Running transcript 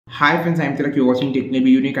Hi friends, I'm Tilak. You're watching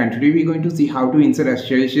TechNavy Unique, and today we're going to see how to insert a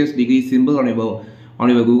Celsius degree symbol on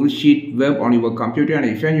your Google Sheet web on your computer. And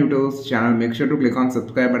if you're new to this channel, make sure to click on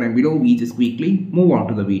subscribe button below. We just quickly move on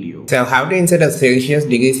to the video. So how to insert a Celsius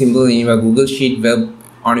degree symbol in your Google Sheet web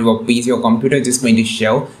on your PC or computer, just going to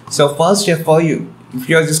show. So first step for you, if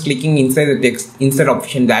you're just clicking inside the text insert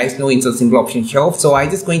option, there is no insert symbol option show. So I'm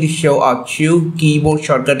just going to show a two keyboard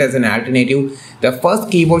shortcut as an alternative. The first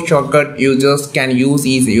keyboard shortcut you just can use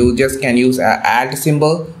is a alt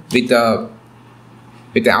symbol with the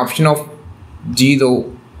option of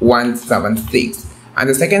 0176, and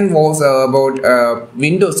the second was about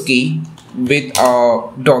Windows key with a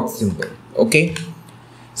dot symbol. Okay,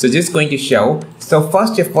 so just going to show. So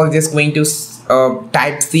first of all, just going to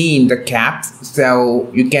type C in the caps, so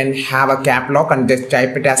you can have a cap lock and just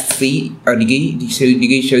type it as C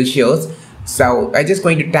degree Celsius. So I'm just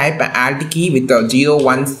going to type an alt key with the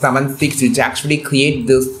 0176, which actually create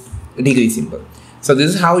this degree symbol. So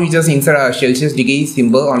this is how you just insert a Celsius degree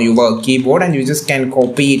symbol on your keyboard, and you just can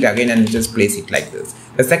copy it again and just place it like this.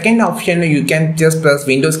 The second option, you can just press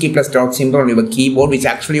Windows key plus dot symbol on your keyboard, which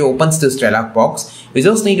actually opens this dialog box. You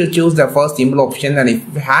just need to choose the first symbol option, and if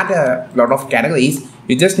you had a lot of categories,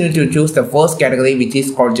 you just need to choose the first category, which is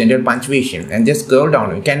called general punctuation, and just scroll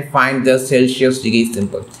down. You can find the Celsius degree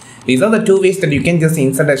symbol. These are the two ways that you can just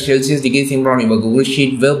insert a Celsius degree symbol on your Google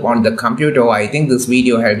Sheet web on the computer. I think this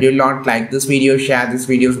video helped you a lot. Like this video, share this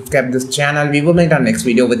video, subscribe this channel. We will meet our next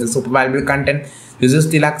video with the super valuable content. This is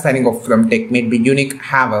Tilak signing off from TechNavy Unique.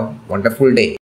 Have a wonderful day.